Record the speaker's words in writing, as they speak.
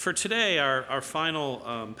For today, our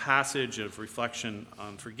final passage of reflection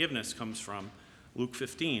on forgiveness comes from Luke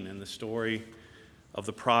 15 and the story of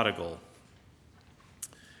the prodigal.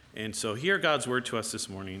 And so hear God's word to us this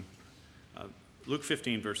morning, Luke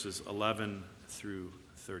 15, verses 11 through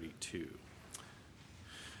 32.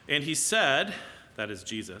 And he said, that is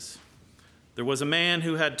Jesus, there was a man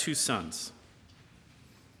who had 2 sons.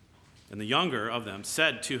 And the younger of them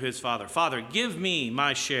said to his father, "Father, give me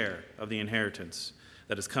my share of the inheritance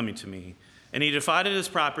that is coming to me." And he divided his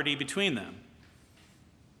property between them.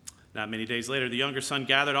 Not many days later, the younger son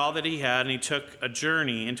gathered all that he had, and he took a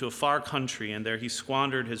journey into a far country, and there he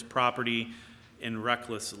squandered his property in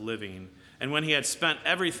reckless living. And when he had spent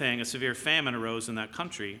everything, a severe famine arose in that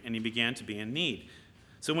country, and he began to be in need.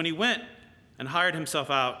 So when he went and hired himself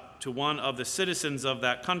out to one of the citizens of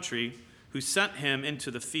that country, who sent him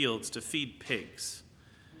into the fields to feed pigs.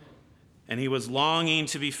 And he was longing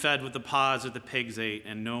to be fed with the pods that the pigs ate,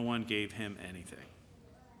 and no one gave him anything.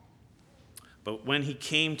 But when he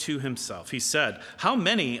came to himself, he said, "How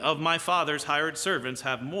many of my father's hired servants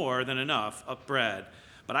have more than enough of bread?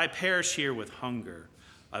 But I perish here with hunger.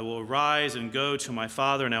 I will arise and go to my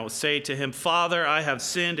father, and I will say to him, 'Father, I have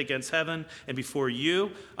sinned against heaven and before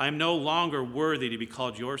you. I am no longer worthy to be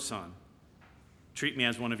called your son. Treat me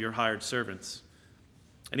as one of your hired servants.'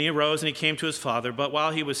 And he arose and he came to his father, but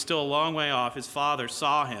while he was still a long way off, his father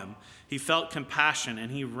saw him. He felt compassion, and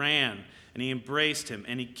he ran, and he embraced him,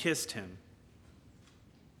 and he kissed him.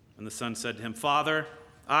 And the son said to him, 'Father,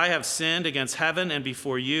 I have sinned against heaven and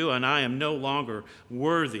before you, and I am no longer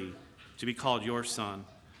worthy to be called your son.'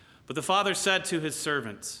 But the father said to his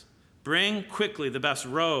servants, 'Bring quickly the best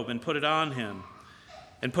robe and put it on him,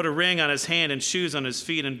 and put a ring on his hand and shoes on his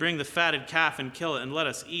feet, and bring the fatted calf and kill it, and let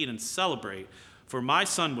us eat and celebrate. For my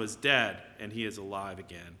son was dead, and he is alive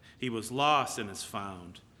again. He was lost and is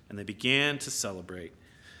found.' And they began to celebrate.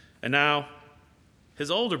 And now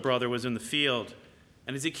his older brother was in the field,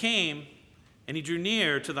 and as he came and he drew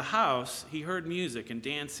near to the house, he heard music and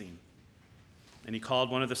dancing. And he called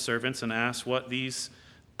one of the servants and asked what these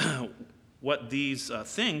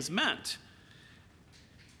things meant.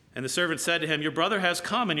 And the servant said to him, 'Your brother has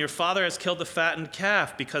come, and your father has killed the fattened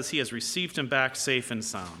calf, because he has received him back safe and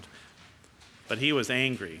sound.' But he was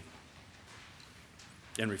angry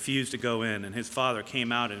and refused to go in, and his father came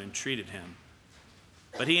out and entreated him.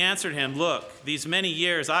 But he answered him, 'Look, these many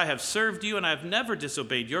years I have served you, and I have never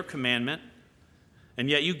disobeyed your commandment, and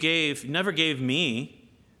yet you never gave me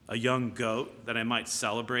a young goat that I might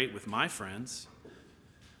celebrate with my friends.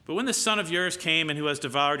 But when the son of yours came and who has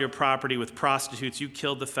devoured your property with prostitutes, you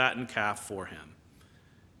killed the fattened calf for him.'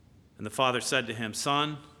 And the father said to him,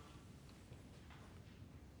 'Son,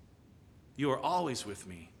 you are always with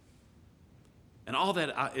me, and all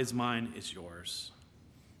that is mine is yours.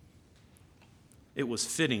 It was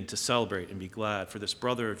fitting to celebrate and be glad, for this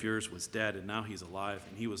brother of yours was dead, and now he's alive,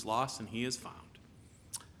 and he was lost, and he is found.'"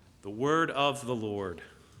 The word of the Lord.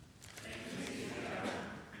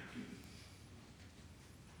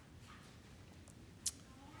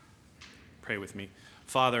 Pray with me.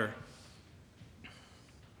 Father,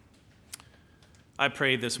 I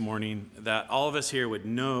pray this morning that all of us here would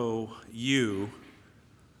know you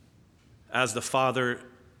as the Father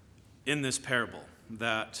in this parable,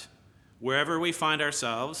 that wherever we find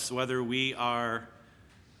ourselves, whether we are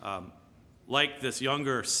like this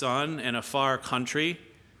younger son in a far country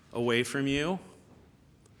away from you,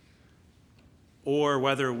 or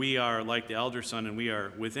whether we are like the elder son and we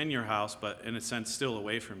are within your house, but in a sense still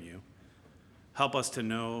away from you, help us to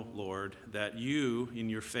know, Lord, that you, in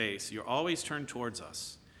your face, you're always turned towards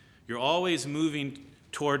us. You're always moving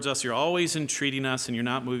towards us. You're always entreating us, and you're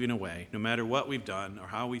not moving away, no matter what we've done or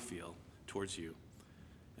how we feel towards you.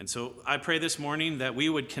 And so I pray this morning that we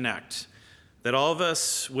would connect, that all of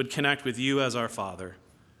us would connect with you as our Father,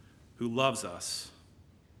 who loves us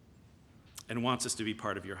and wants us to be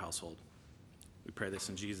part of your household. We pray this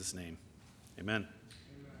in Jesus' name. Amen.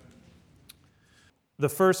 The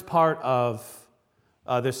first part of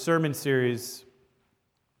this sermon series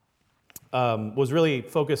was really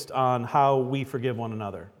focused on how we forgive one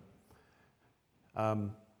another.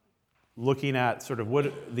 Looking at sort of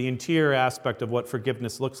what the interior aspect of what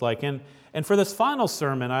forgiveness looks like. And for this final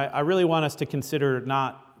sermon, I really want us to consider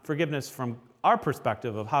not forgiveness from our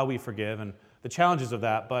perspective of how we forgive and the challenges of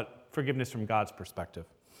that, but forgiveness from God's perspective.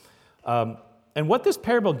 And what this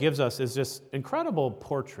parable gives us is this incredible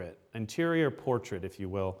portrait, interior portrait, if you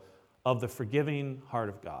will, of the forgiving heart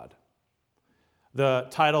of God. The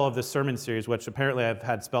title of this sermon series, which apparently I've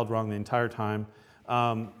had spelled wrong the entire time,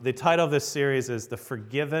 the title of this series is The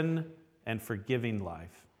Forgiven and Forgiving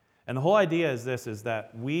Life. And the whole idea is this, is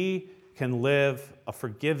that we can live a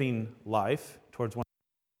forgiving life towards one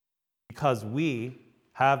another because we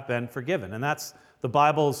have been forgiven. And that's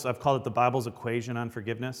I've called it the Bible's equation on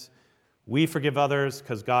forgiveness. We forgive others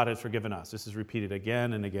because God has forgiven us. This is repeated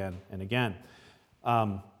again and again and again.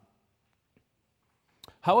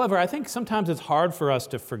 However, I think sometimes it's hard for us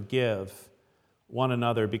to forgive one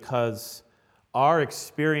another because our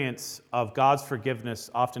experience of God's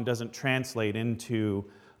forgiveness often doesn't translate into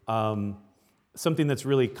something that's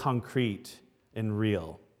really concrete and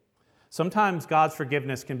real. Sometimes God's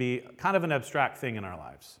forgiveness can be kind of an abstract thing in our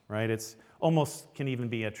lives, right? It's almost can even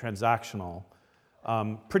be a transactional,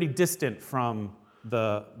 pretty distant from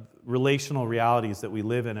the relational realities that we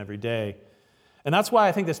live in every day. And that's why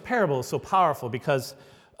I think this parable is so powerful, because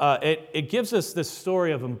it gives us this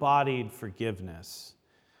story of embodied forgiveness.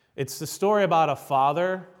 It's the story about a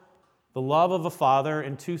father, the love of a father,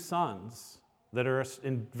 and two sons that are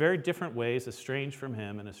in very different ways estranged from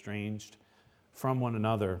him and estranged from one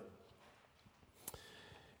another.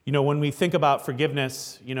 You know, when we think about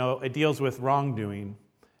forgiveness, you know, it deals with wrongdoing.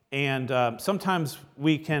 And sometimes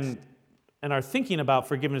we can, in our thinking about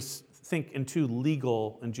forgiveness, think in two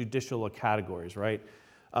legal and judicial categories, right?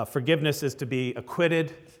 Forgiveness is to be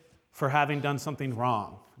acquitted for having done something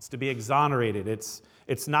wrong. It's to be exonerated.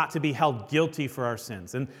 It's not to be held guilty for our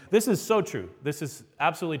sins. And this is so true. This is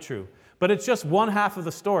absolutely true. But it's just one half of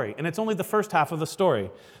the story, and it's only the first half of the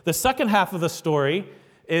story. The second half of the story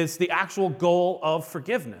is the actual goal of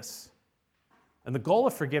forgiveness. And the goal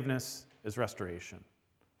of forgiveness is restoration.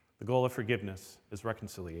 The goal of forgiveness is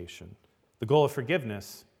reconciliation. The goal of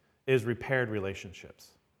forgiveness is repaired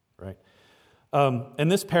relationships, right?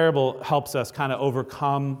 And this parable helps us kind of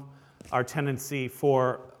overcome our tendency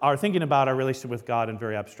for our thinking about our relationship with God in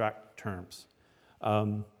very abstract terms.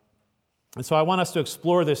 And so I want us to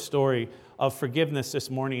explore this story of forgiveness this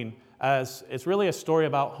morning as it's really a story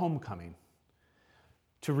about homecoming.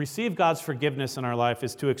 To receive God's forgiveness in our life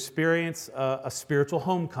is to experience a spiritual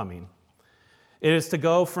homecoming. It is to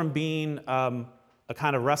go from being a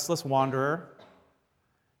kind of restless wanderer,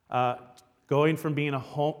 going from being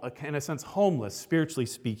in a sense homeless, spiritually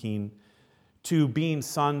speaking, to being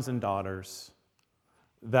sons and daughters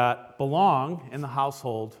that belong in the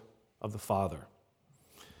household of the Father.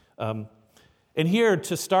 And here,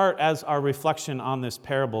 to start as our reflection on this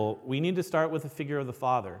parable, we need to start with the figure of the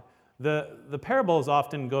Father. The parables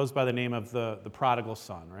often goes by the name of the prodigal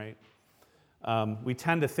son, right? We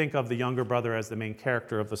tend to think of the younger brother as the main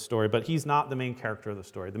character of the story, but he's not the main character of the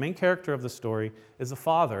story. The main character of the story is the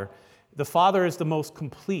father. The father is the most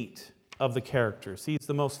complete of the characters. He's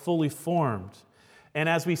the most fully formed. And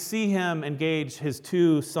as we see him engage his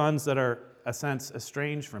two sons that are, in a sense,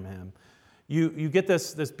 estranged from him, you get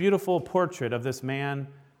this beautiful portrait of this man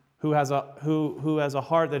who has a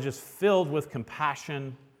heart that's just filled with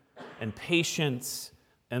compassion and patience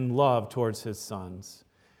and love towards his sons.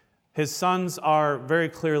 His sons are very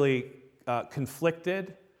clearly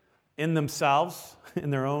conflicted in themselves, in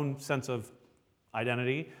their own sense of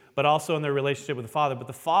identity, but also in their relationship with the Father. But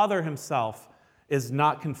the Father himself is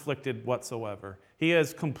not conflicted whatsoever. He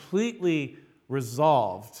is completely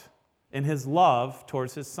resolved in his love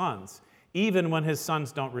towards his sons, even when his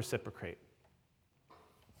sons don't reciprocate.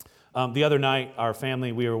 The other night, our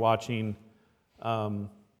family, we were watching an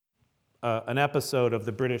episode of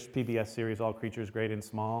the British PBS series, All Creatures Great and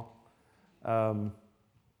Small.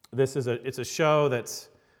 It's a show that's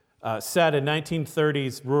set in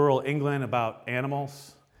 1930s rural England about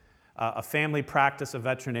animals, a family practice of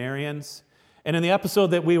veterinarians. And in the episode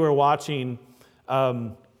that we were watching,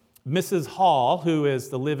 Mrs. Hall, who is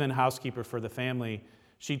the live-in housekeeper for the family,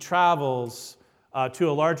 she travels to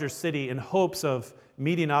a larger city in hopes of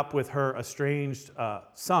meeting up with her estranged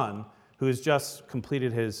son, who has just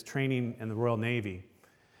completed his training in the Royal Navy.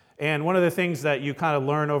 And one of the things that you kind of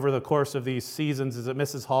learn over the course of these seasons is that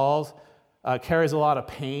Mrs. Hall carries a lot of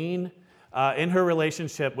pain in her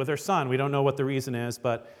relationship with her son. We don't know what the reason is,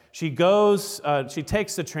 but she takes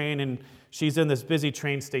the train, and she's in this busy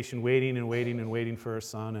train station waiting and waiting and waiting for her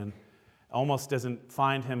son, and almost doesn't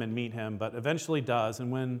find him and meet him, but eventually does.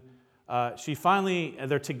 And when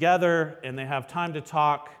they're together and they have time to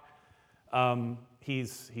talk,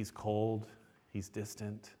 he's cold, he's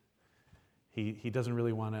distant. He doesn't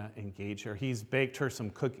really want to engage her. He's baked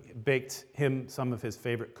him some of his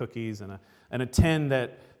favorite cookies and a tin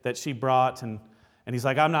that she brought, and he's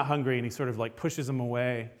like, "I'm not hungry," and he sort of like pushes him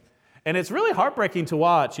away. And it's really heartbreaking to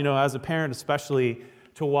watch, as a parent especially,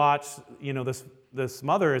 to watch, this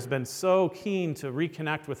mother has been so keen to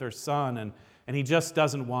reconnect with her son, and he just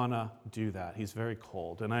doesn't want to do that. He's very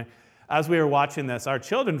cold. And as we were watching this, our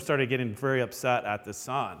children started getting very upset at the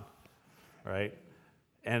son, right?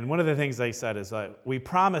 And one of the things they said is, we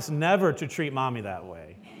promise never to treat mommy that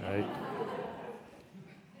way, right?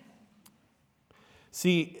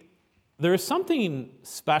 See, there is something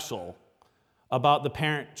special about the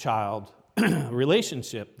parent-child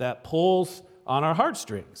relationship that pulls on our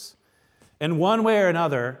heartstrings. In one way or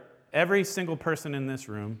another, every single person in this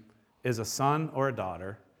room is a son or a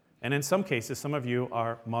daughter, and in some cases, some of you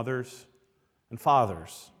are mothers and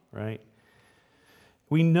fathers, right?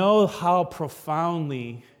 We know how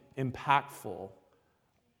profoundly impactful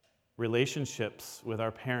relationships with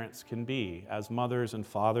our parents can be as mothers and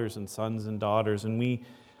fathers and sons and daughters, and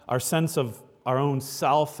our sense of our own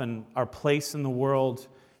self and our place in the world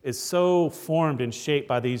is so formed and shaped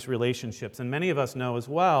by these relationships. And many of us know as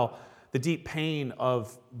well the deep pain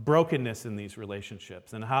of brokenness in these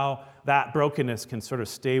relationships and how that brokenness can sort of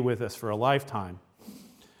stay with us for a lifetime.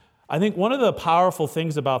 I think one of the powerful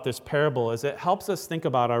things about this parable is it helps us think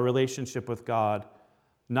about our relationship with God,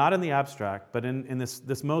 not in the abstract, but in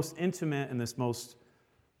this most intimate and this most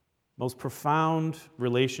profound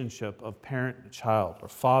relationship of parent-child or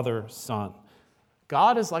father-son.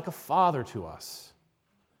 God is like a father to us.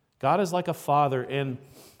 God is like a father. And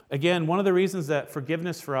again, one of the reasons that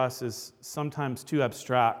forgiveness for us is sometimes too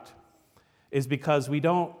abstract is because we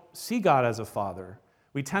don't see God as a father.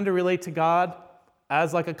 We tend to relate to God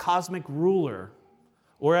as like a cosmic ruler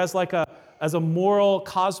or as a moral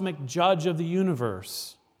cosmic judge of the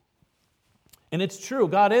universe. And it's true,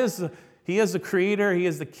 He is the creator, He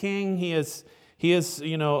is the king, He is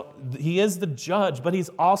the judge, but He's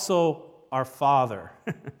also our Father.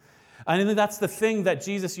 I think that's the thing that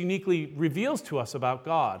Jesus uniquely reveals to us about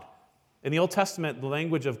God. In the Old Testament, the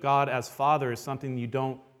language of God as Father is something you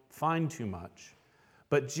don't find too much.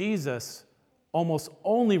 But Jesus almost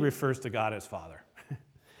only refers to God as Father.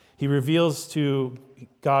 He reveals to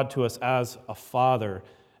God to us as a Father.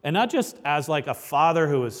 And not just as like a father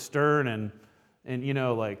who is stern and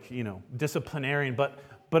disciplinarian, but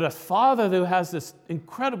a father who has this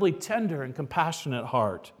incredibly tender and compassionate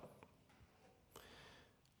heart.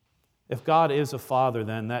 If God is a father,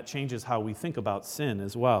 then that changes how we think about sin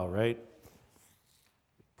as well, right?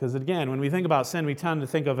 Because again, when we think about sin, we tend to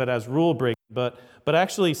think of it as rule breaking, but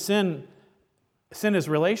actually sin is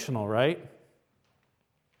relational, right?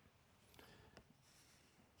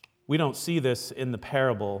 We don't see this in the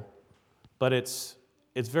parable, but it's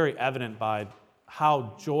very evident by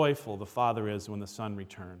how joyful the Father is when the Son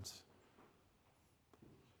returns.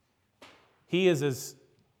 He is as,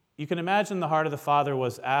 you can imagine the heart of the Father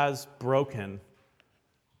was as broken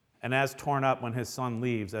and as torn up when his Son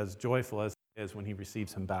leaves, as joyful as he is when he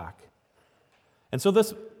receives him back. And so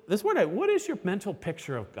this word, what is your mental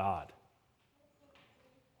picture of God?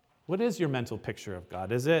 What is your mental picture of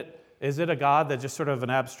God? Is it a God that's just sort of an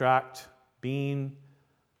abstract being?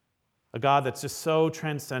 A God that's just so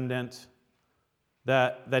transcendent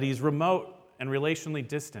that he's remote and relationally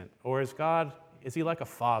distant? Or is he like a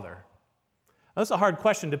father? That's a hard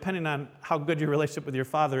question, depending on how good your relationship with your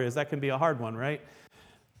father is. That can be a hard one, right?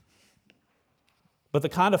 But the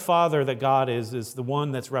kind of father that God is the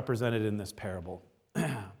one that's represented in this parable.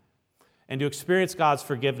 And to experience God's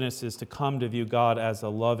forgiveness is to come to view God as a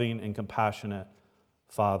loving and compassionate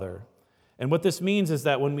father. And what this means is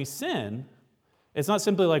that when we sin, it's not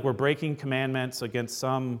simply like we're breaking commandments against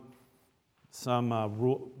some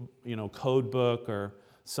code book or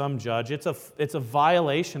some judge. It's a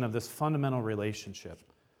violation of this fundamental relationship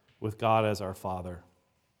with God as our Father.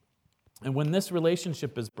 And when this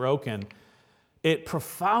relationship is broken, it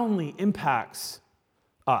profoundly impacts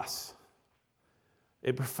us.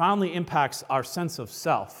 It profoundly impacts our sense of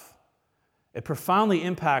self. It profoundly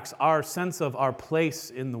impacts our sense of our place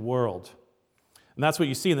in the world. And that's what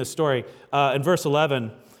you see in this story. In verse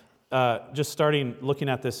 11, just starting looking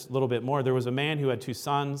at this a little bit more, there was a man who had 2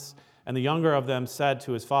 sons, and the younger of them said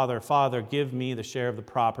to his father, "Father, give me the share of the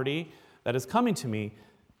property that is coming to me."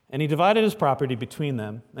 And he divided his property between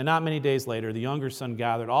them. And not many days later, the younger son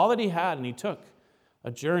gathered all that he had, and he took a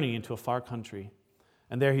journey into a far country.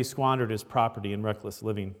 And there he squandered his property in reckless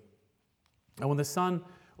living. And when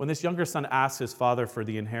this younger son asks his father for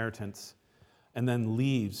the inheritance and then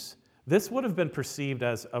leaves, this would have been perceived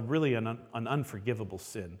as an unforgivable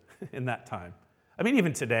sin in that time. I mean,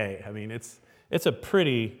 even today, it's a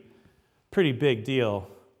pretty big deal.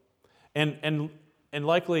 And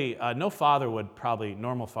likely, no normal father would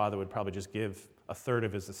probably just give a third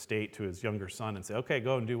of his estate to his younger son and say, "Okay,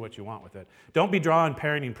 go and do what you want with it." Don't be drawing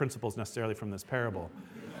parenting principles necessarily from this parable,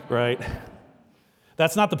 right?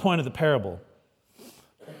 That's not the point of the parable.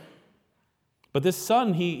 But this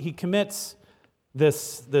son, he commits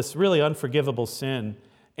this really unforgivable sin.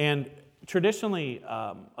 And traditionally,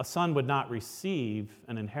 a son would not receive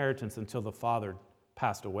an inheritance until the father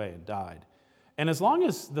passed away and died. And as long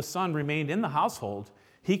as the son remained in the household,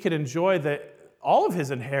 he could enjoy all of his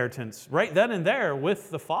inheritance right then and there with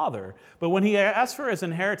the father. But when he asks for his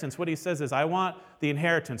inheritance, what he says is, I want the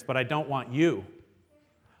inheritance, but I don't want you.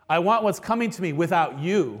 I want what's coming to me without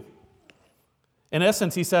you. In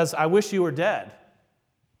essence, he says, I wish you were dead.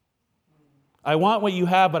 I want what you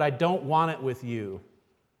have, but I don't want it with you.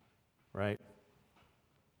 Right?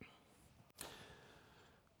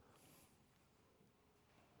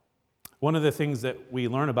 One of the things that we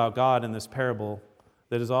learn about God in this parable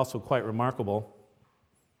that is also quite remarkable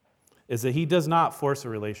is that he does not force a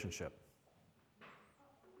relationship.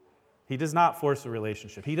 He does not force a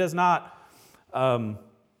relationship. He does not,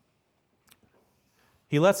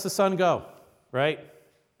 he lets the son go, right?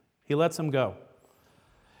 He lets him go.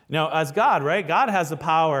 Now, as God, right, God has the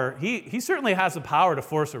power, he certainly has the power to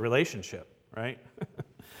force a relationship, right?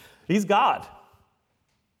 He's God.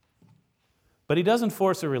 But he doesn't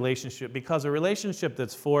force a relationship because a relationship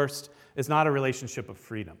that's forced is not a relationship of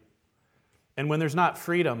freedom. And when there's not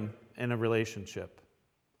freedom in a relationship,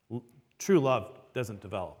 true love doesn't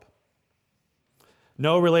develop.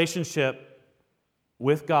 No relationship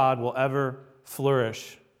with God will ever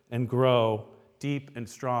flourish and grow deep and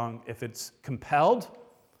strong if it's compelled,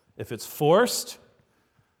 if it's forced.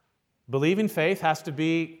 Believing faith has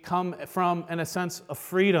to come from, in a sense, of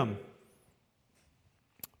freedom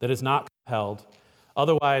that is not compelled.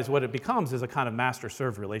 Otherwise, what it becomes is a kind of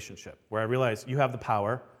master-servant relationship where I realize you have the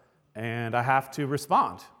power and I have to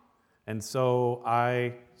respond. And so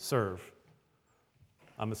I serve.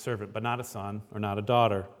 I'm a servant, but not a son or not a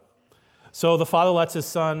daughter. So the father lets his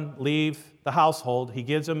son leave the household. He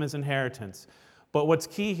gives him his inheritance. But what's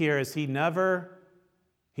key here is he never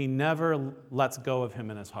lets go of him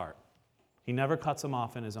in his heart. He never cuts him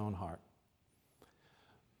off in his own heart.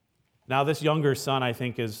 Now, this younger son, I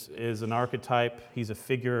think, is an archetype. He's a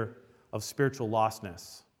figure of spiritual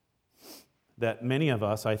lostness that many of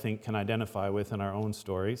us, I think, can identify with in our own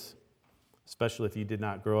stories, especially if you did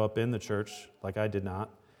not grow up in the church like I did not.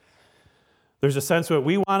 There's a sense where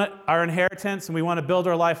we want our inheritance and we want to build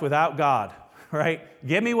our life without God, right?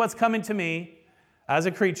 Give me what's coming to me as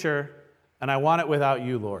a creature, and I want it without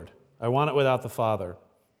you, Lord. I want it without the Father.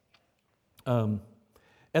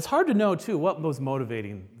 It's hard to know, too, what was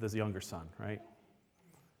motivating this younger son, right?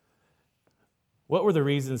 What were the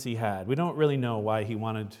reasons he had? We don't really know why he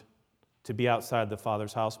wanted to be outside the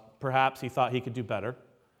father's house. Perhaps he thought he could do better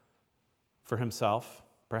for himself.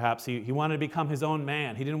 Perhaps he wanted to become his own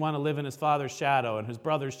man. He didn't want to live in his father's shadow and his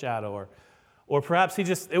brother's shadow. Or perhaps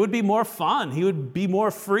it would be more fun. He would be more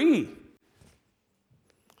free.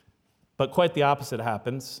 But quite the opposite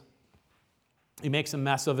happens. He makes a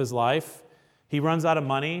mess of his life. He runs out of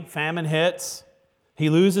money. Famine hits. He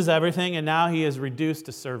loses everything, and now he is reduced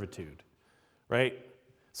to servitude, right?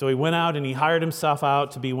 So he went out and he hired himself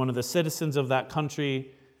out to be one of the citizens of that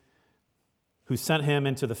country who sent him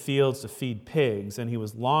into the fields to feed pigs, and he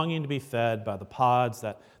was longing to be fed by the pods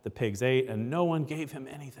that the pigs ate, and no one gave him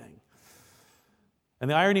anything. And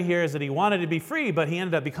the irony here is that he wanted to be free, but he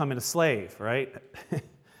ended up becoming a slave, right?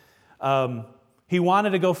 He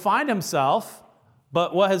wanted to go find himself,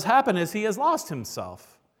 but what has happened is he has lost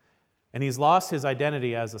himself. And he's lost his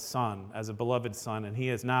identity as a son, as a beloved son, and he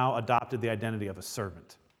has now adopted the identity of a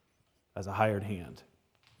servant, as a hired hand.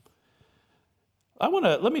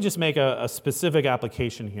 Let me just make a specific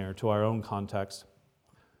application here to our own context.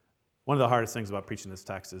 One of the hardest things about preaching this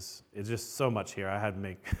text is just so much here.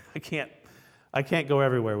 I can't go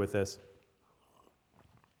everywhere with this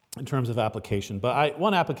in terms of application. But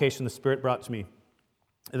one application the Spirit brought to me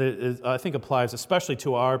that I think applies especially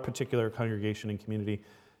to our particular congregation and community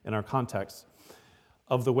in our context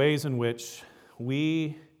of the ways in which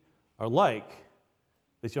we are like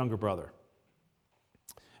this younger brother.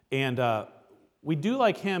 And we do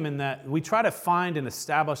like him in that we try to find and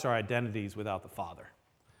establish our identities without the Father.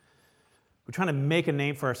 We're trying to make a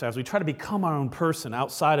name for ourselves. We try to become our own person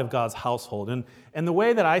outside of God's household. And the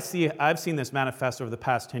way that I've seen this manifest over the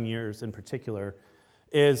past 10 years in particular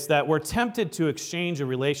is that we're tempted to exchange a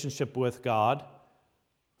relationship with God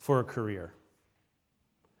for a career.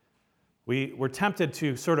 We're tempted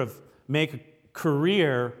to sort of make a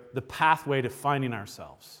career the pathway to finding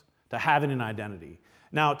ourselves, to having an identity.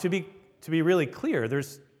 Now, to be really clear,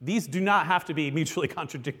 these do not have to be mutually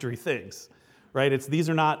contradictory things, right? These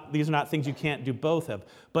are not things you can't do both of.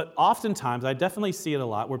 But oftentimes, I definitely see it a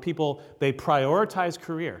lot where people, they prioritize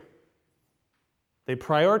career. They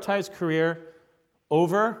prioritize career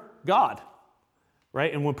over God,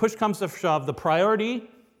 right? And when push comes to shove, the priority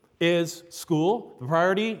is school. The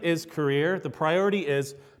priority is career. The priority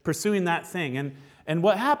is pursuing that thing. And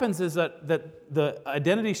what happens is that the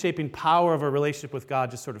identity-shaping power of a relationship with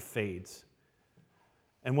God just sort of fades.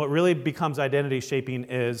 And what really becomes identity-shaping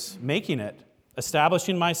is making it,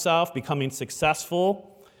 establishing myself, becoming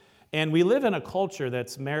successful. And we live in a culture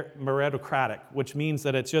that's meritocratic, which means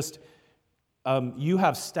that it's just you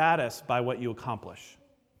have status by what you accomplish.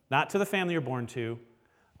 Not to the family you're born to,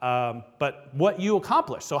 but what you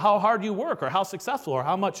accomplish. So how hard you work, or how successful, or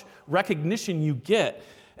how much recognition you get.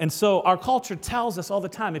 And so our culture tells us all the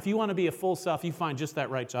time, if you want to be a full self, you find just that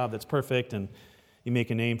right job that's perfect, and you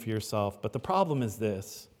make a name for yourself. But the problem is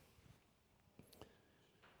this.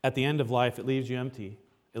 At the end of life, it leaves you empty.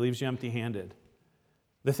 It leaves you empty-handed.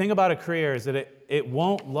 The thing about a career is that it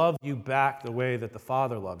won't love you back the way that the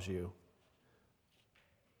Father loves you.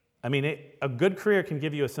 I mean, a good career can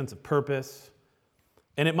give you a sense of purpose,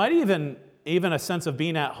 and it might even a sense of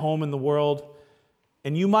being at home in the world,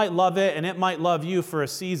 and you might love it, and it might love you for a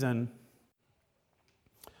season,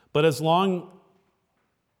 but it will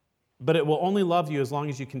only love you as long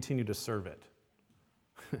as you continue to serve it.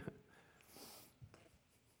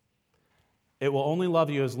 It will only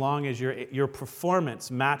love you as long as your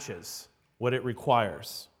performance matches what it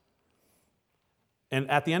requires. And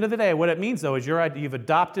at the end of the day, what it means, though, is you've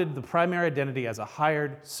adopted the primary identity as a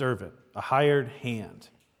hired servant, a hired hand,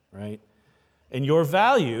 right? And your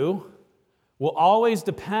value will always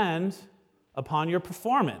depend upon your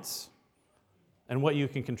performance and what you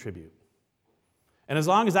can contribute. And as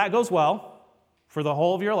long as that goes well for the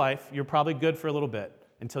whole of your life, you're probably good for a little bit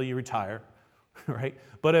until you retire, right?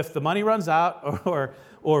 But if the money runs out,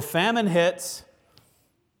 or famine hits,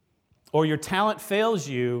 or your talent fails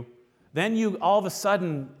you, then you all of a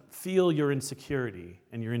sudden feel your insecurity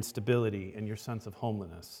and your instability and your sense of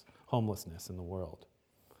homelessness in the world.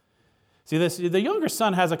 See, the younger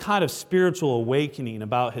son has a kind of spiritual awakening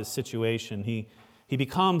about his situation. He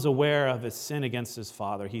becomes aware of his sin against his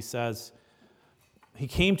father. He says, he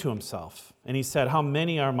came to himself and he said, "How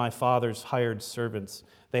many are my father's hired servants?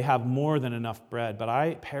 They have more than enough bread, but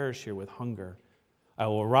I perish here with hunger. I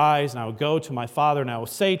will arise and I will go to my father and I will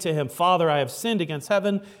say to him, 'Father, I have sinned against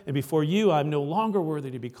heaven and before you. I am no longer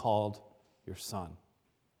worthy to be called your son.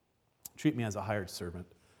 Treat me as a hired servant.'"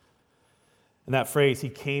 And that phrase, "he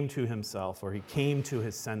came to himself," or "he came to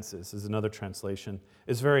his senses," is another translation,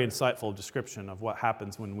 is a very insightful description of what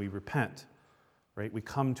happens when we repent, right? We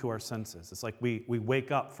come to our senses. It's like we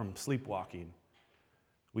wake up from sleepwalking.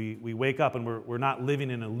 We wake up and we're not living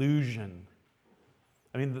in illusion.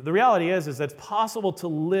 I mean, the reality is that it's possible to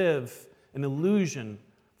live an illusion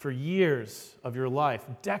for years of your life,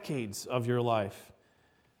 decades of your life.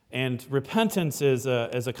 And repentance is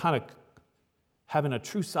a kind of having a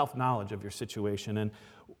true self-knowledge of your situation. And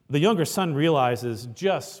the younger son realizes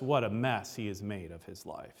just what a mess he has made of his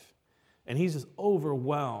life. And he's just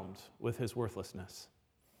overwhelmed with his worthlessness.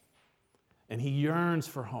 And he yearns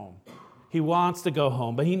for home. He wants to go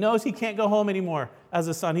home, but he knows he can't go home anymore as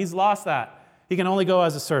a son. He's lost that. He can only go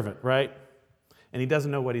as a servant, right? And he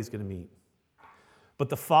doesn't know what he's going to meet. But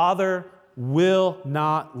the father will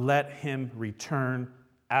not let him return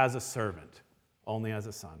as a servant, only as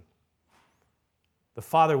a son. The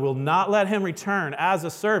father will not let him return as a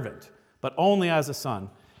servant, but only as a son.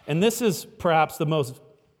 And this is perhaps the most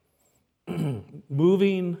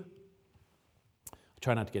moving, I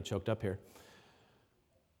try not to get choked up here.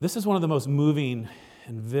 This is one of the most moving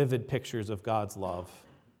and vivid pictures of God's love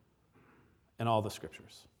in all the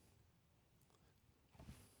scriptures.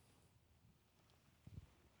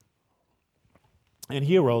 And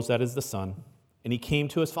he arose, that is the son, and he came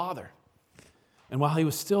to his father. And while he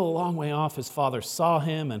was still a long way off, his father saw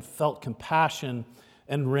him and felt compassion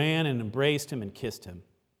and ran and embraced him and kissed him.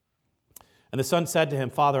 And the son said to him,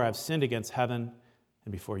 "Father, I have sinned against heaven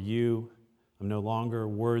and before you. I'm no longer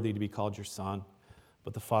worthy to be called your son."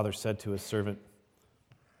 But the father said to his servant,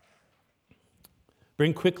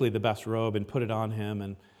 "Bring quickly the best robe and put it on him,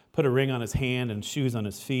 and put a ring on his hand and shoes on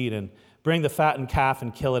his feet, and bring the fattened calf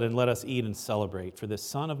and kill it, and let us eat and celebrate. For this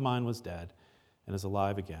son of mine was dead and is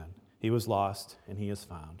alive again. He was lost and he is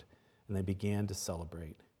found." And they began to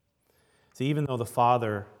celebrate. See, even though the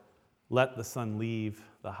father let the son leave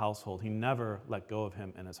the household, he never let go of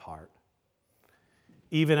him in his heart.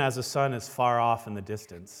 Even as the son is far off in the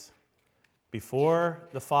distance, before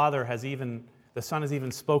the son has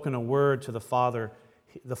even spoken a word to the father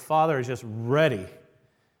is just ready.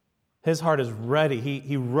 His heart is ready.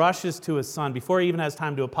 He rushes to his son. Before he even has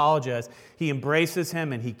time to apologize, he embraces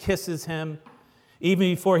him and he kisses him.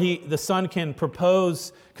 Even before the son can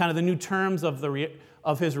propose kind of the new terms of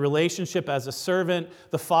of his relationship as a servant.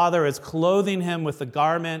 The father is clothing him with the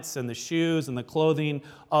garments and the shoes and the clothing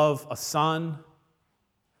of a son.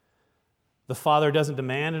 The father doesn't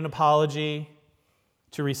demand an apology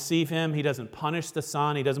to receive him. He doesn't punish the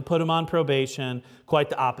son. He doesn't put him on probation. Quite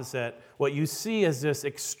the opposite. What you see is this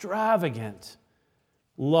extravagant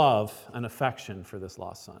love and affection for this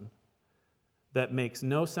lost son that makes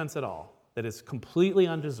no sense at all, that is completely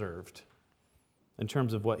undeserved in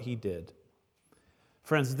terms of what he did.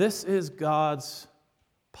 Friends, this is God's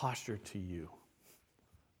posture to you.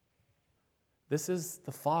 This is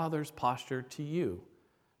the Father's posture to you.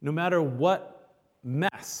 No matter what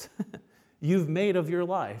mess you've made of your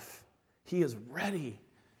life, he is ready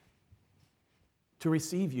to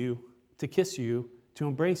receive you, to kiss you, to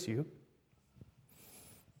embrace you.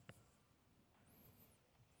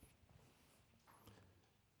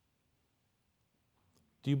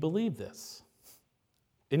 Do you believe this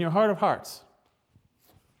in your heart of hearts?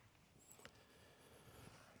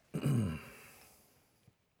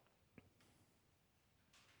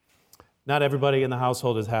 Not everybody in the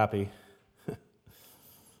household is happy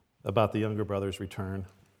about the younger brother's return.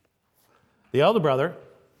 The elder brother,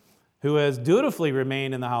 who has dutifully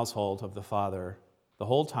remained in the household of the father the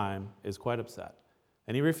whole time, is quite upset.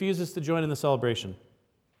 And he refuses to join in the celebration.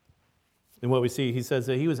 And what we see, he says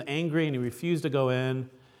that he was angry and he refused to go in.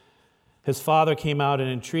 His father came out and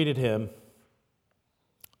entreated him.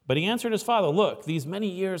 But he answered his father, "Look, these many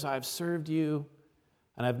years I have served you,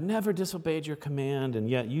 and I've never disobeyed your command, and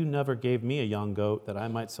yet you never gave me a young goat that I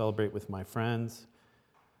might celebrate with my friends.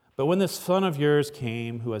 But when this son of yours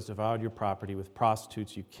came, who has devoured your property with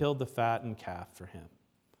prostitutes, you killed the fattened calf for him."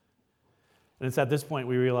 And it's at this point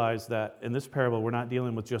we realize that in this parable, we're not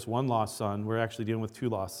dealing with just one lost son, we're actually dealing with two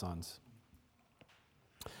lost sons.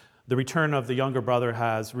 The return of the younger brother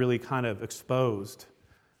has really kind of exposed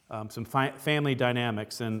some family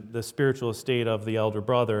dynamics and the spiritual estate of the elder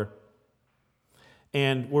brother.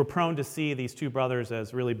 And we're prone to see these two brothers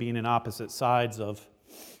as really being in opposite sides of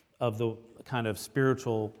the kind of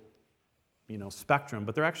spiritual, spectrum,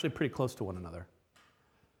 but they're actually pretty close to one another.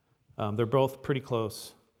 They're both pretty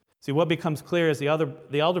close. See, what becomes clear is the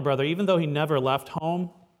elder brother, even though he never left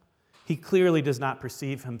home, he clearly does not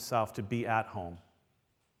perceive himself to be at home.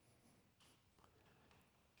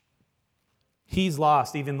 He's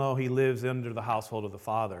lost even though he lives under the household of the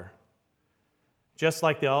father. Just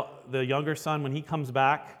like the younger son, when he comes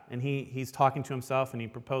back and he's talking to himself and he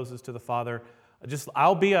proposes to the father,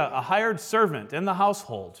 I'll be a hired servant in the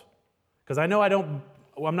household because I know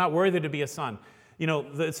I'm not worthy to be a son.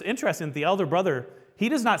 It's interesting, the elder brother, he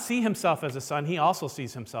does not see himself as a son, he also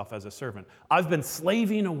sees himself as a servant. I've been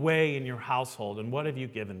slaving away in your household, and what have you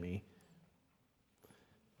given me?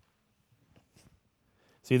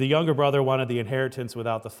 See, the younger brother wanted the inheritance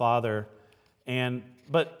without the father,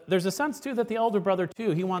 but there's a sense, too, that the elder brother,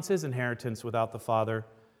 too, he wants his inheritance without the father,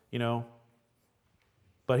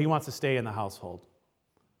 but he wants to stay in the household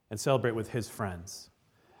and celebrate with his friends.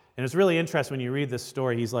 And it's really interesting when you read this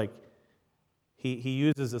story, he's like, he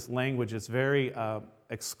uses this language that's very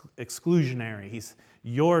exclusionary. He's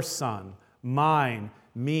your son, mine,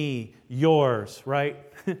 me, yours, right?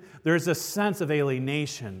 There's a sense of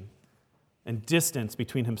alienation and distance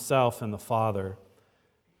between himself and the father.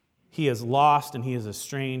 He is lost and he is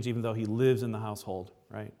estranged even though he lives in the household,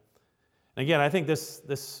 right? And again, I think this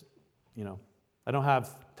I don't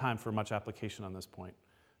have time for much application on this point.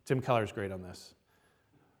 Tim Keller's great on this.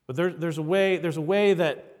 But there's a way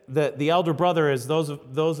that the elder brother is those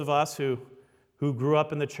of us who grew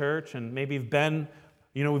up in the church and maybe have been,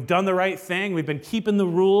 we've done the right thing, we've been keeping the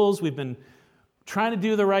rules, we've been trying to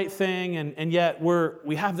do the right thing, and yet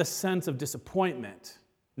we have this sense of disappointment,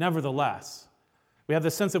 nevertheless. We have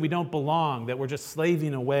the sense that we don't belong, that we're just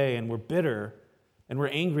slaving away, and we're bitter, and we're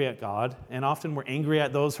angry at God, and often we're angry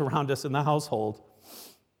at those around us in the household.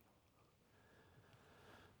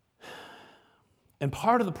 And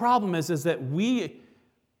part of the problem is that we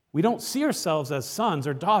don't see ourselves as sons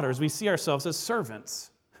or daughters, we see ourselves as servants.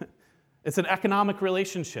 It's an economic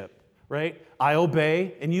relationship. Right? I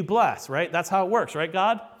obey and you bless, right? That's how it works, right,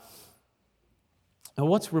 God? And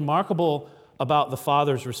what's remarkable about the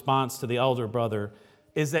father's response to the elder brother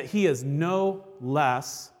is that he is no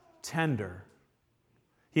less tender.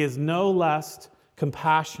 He is no less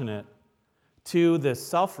compassionate to this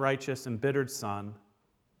self-righteous, embittered son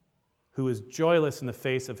who is joyless in the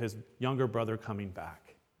face of his younger brother coming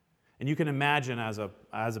back. And you can imagine as a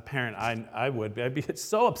parent, I'd be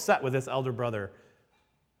so upset with this elder brother.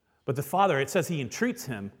 But the father, it says he entreats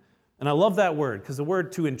him. And I love that word, because the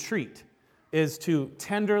word to entreat is to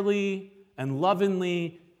tenderly and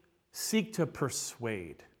lovingly seek to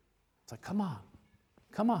persuade. It's like, come on,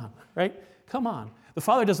 Come on, right? Come on. The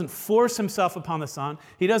Father doesn't force himself upon the Son.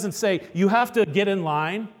 He doesn't say, you have to get in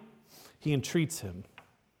line. He entreats him.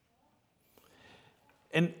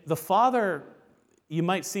 And the Father, you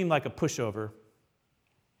might seem like a pushover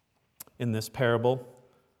in this parable.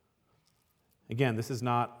 Again, this is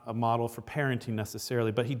not a model for parenting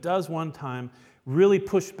necessarily, but he does one time really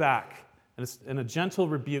push back in a gentle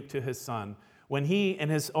rebuke to his son when he and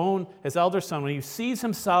his elder son, when he sees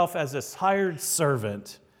himself as this hired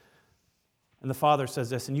servant. And the father says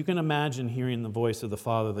this, and you can imagine hearing the voice of the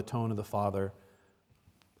father, the tone of the father.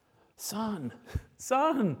 Son,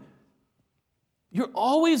 you're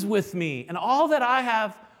always with me, and all that I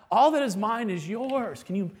have, all that is mine is yours.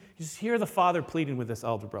 Can you just hear the father pleading with this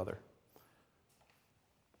elder brother?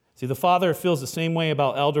 See, the father feels the same way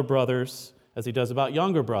about elder brothers as he does about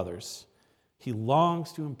younger brothers. He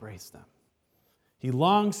longs to embrace them. He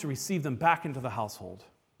longs to receive them back into the household.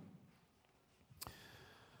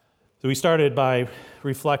 So we started by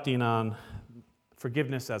reflecting on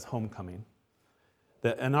forgiveness as homecoming.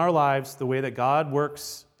 That in our lives, the way that God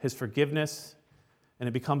works his forgiveness and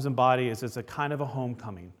it becomes embodied is as a kind of a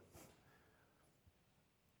homecoming.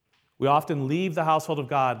 We often leave the household of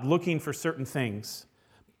God looking for certain things.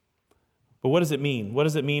 But what does it mean? What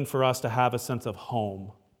does it mean for us to have a sense of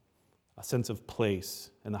home, a sense of place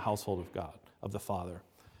in the household of God, of the Father?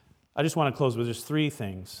 I just want to close with just three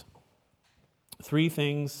things. Three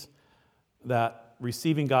things that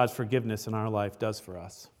receiving God's forgiveness in our life does for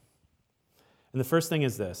us. And the first thing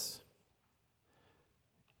is this.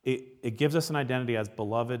 It gives us an identity as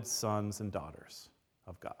beloved sons and daughters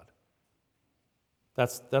of God.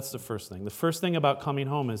 That's the first thing. The first thing about coming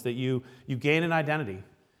home is that you gain an identity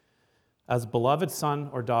as beloved son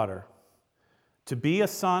or daughter. To be a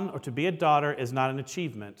son or to be a daughter is not an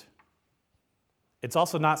achievement. It's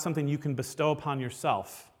also not something you can bestow upon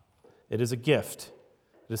yourself. It is a gift.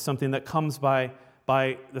 It is something that comes by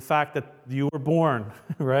the fact that you were born,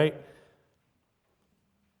 right?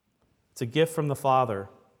 It's a gift from the Father.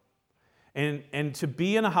 And to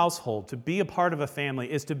be in a household, to be a part of a family,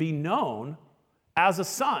 is to be known as a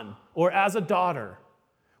son or as a daughter,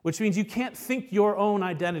 which means you can't think your own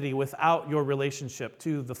identity without your relationship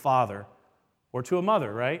to the father or to a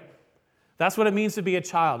mother, right? That's what it means to be a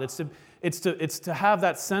child. It's to have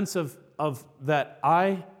that sense of that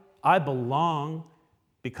I belong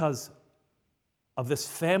because of this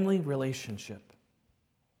family relationship.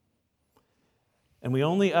 And we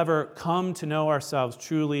only ever come to know ourselves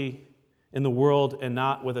truly in the world and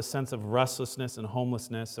not with a sense of restlessness and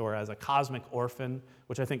homelessness or as a cosmic orphan,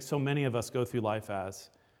 which I think so many of us go through life as,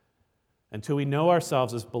 until we know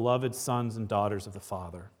ourselves as beloved sons and daughters of the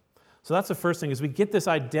Father. So that's the first thing, is we get this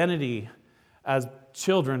identity as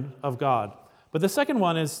children of God. But the second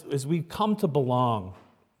one is we come to belong.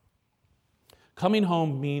 Coming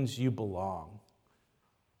home means you belong.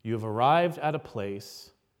 You have arrived at a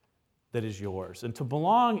place that is yours. And to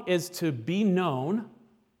belong is to be known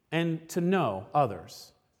and to know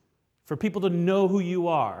others. For people to know who you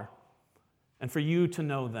are and for you to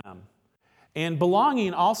know them. And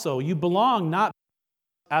belonging also, you belong not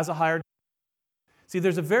as a hired. See,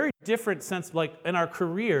 there's a very different sense, like in our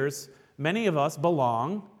careers, many of us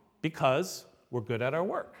belong because we're good at our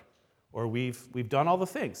work or we've done all the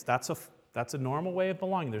things. That's a normal way of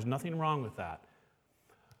belonging. There's nothing wrong with that.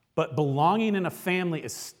 But belonging in a family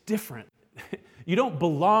is different. You don't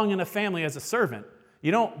belong in a family as a servant.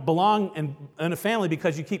 You don't belong in a family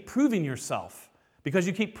because you keep proving yourself, because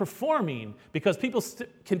you keep performing, because people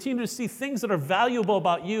continue to see things that are valuable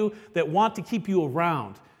about you that want to keep you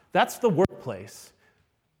around. That's the workplace.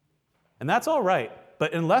 And that's all right.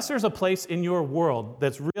 But unless there's a place in your world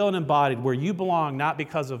that's real and embodied where you belong not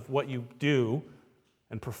because of what you do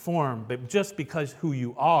and perform, but just because who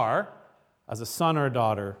you are as a son or a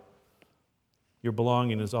daughter, your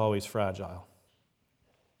belonging is always fragile.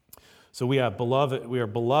 So we are beloved,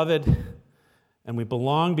 and we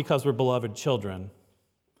belong because we're beloved children.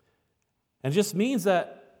 And it just means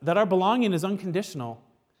that our belonging is unconditional.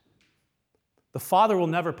 The Father will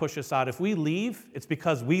never push us out. If we leave, it's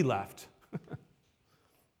because we left,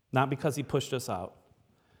 not because He pushed us out.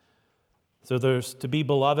 So there's to be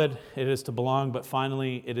beloved, it is to belong, but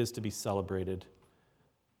finally it is to be celebrated.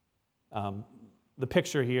 The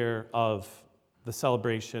picture here of the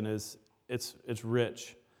celebration is it's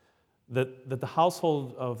rich. That the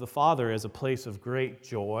household of the Father is a place of great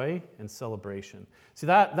joy and celebration. See,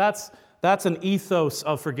 that's an ethos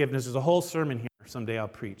of forgiveness. There's a whole sermon here someday I'll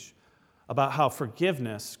preach about how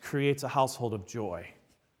forgiveness creates a household of joy.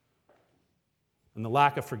 And the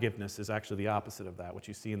lack of forgiveness is actually the opposite of that, what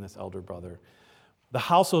you see in this elder brother. The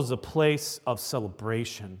household is a place of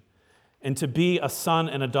celebration. And to be a son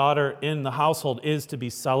and a daughter in the household is to be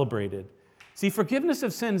celebrated. See, forgiveness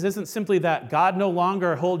of sins isn't simply that God no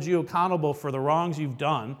longer holds you accountable for the wrongs you've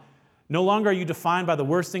done. No longer are you defined by the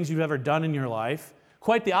worst things you've ever done in your life.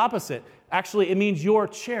 Quite the opposite. Actually, it means you're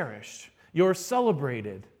cherished. You're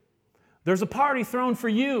celebrated. There's a party thrown for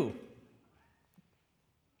you.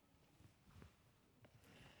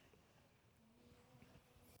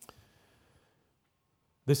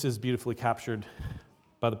 This is beautifully captured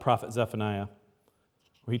by the prophet Zephaniah,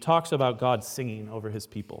 where he talks about God singing over his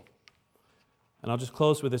people. And I'll just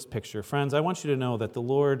close with this picture. Friends, I want you to know that the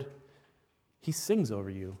Lord, he sings over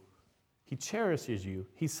you. He cherishes you.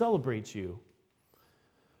 He celebrates you.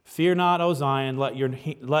 Fear not, O Zion,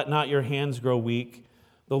 let not your hands grow weak.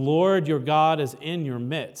 The Lord your God is in your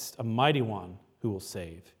midst, a mighty one who will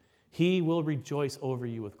save. He will rejoice over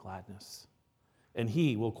you with gladness, and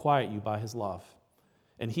he will quiet you by his love,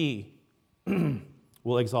 and he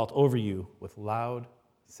will exalt over you with loud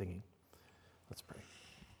singing. Let's pray.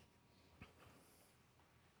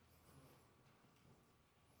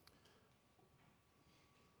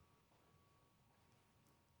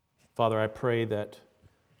 Father, I pray that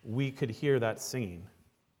we could hear that singing,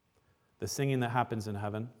 the singing that happens in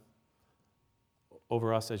heaven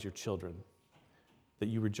over us as your children, that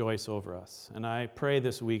you rejoice over us. And I pray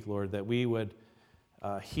this week, Lord, that we would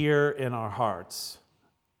hear in our hearts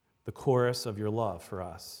the chorus of your love for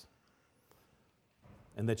us,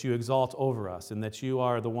 and that you exalt over us, and that you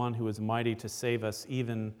are the one who is mighty to save us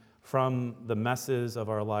even from the messes of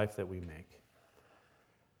our life that we make.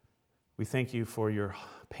 We thank you for your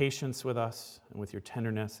patience with us and with your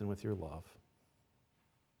tenderness and with your love.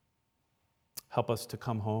 Help us to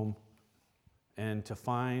come home and to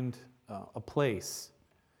find a place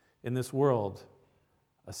in this world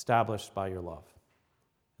established by your love.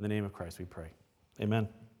 In the name of Christ we pray. Amen.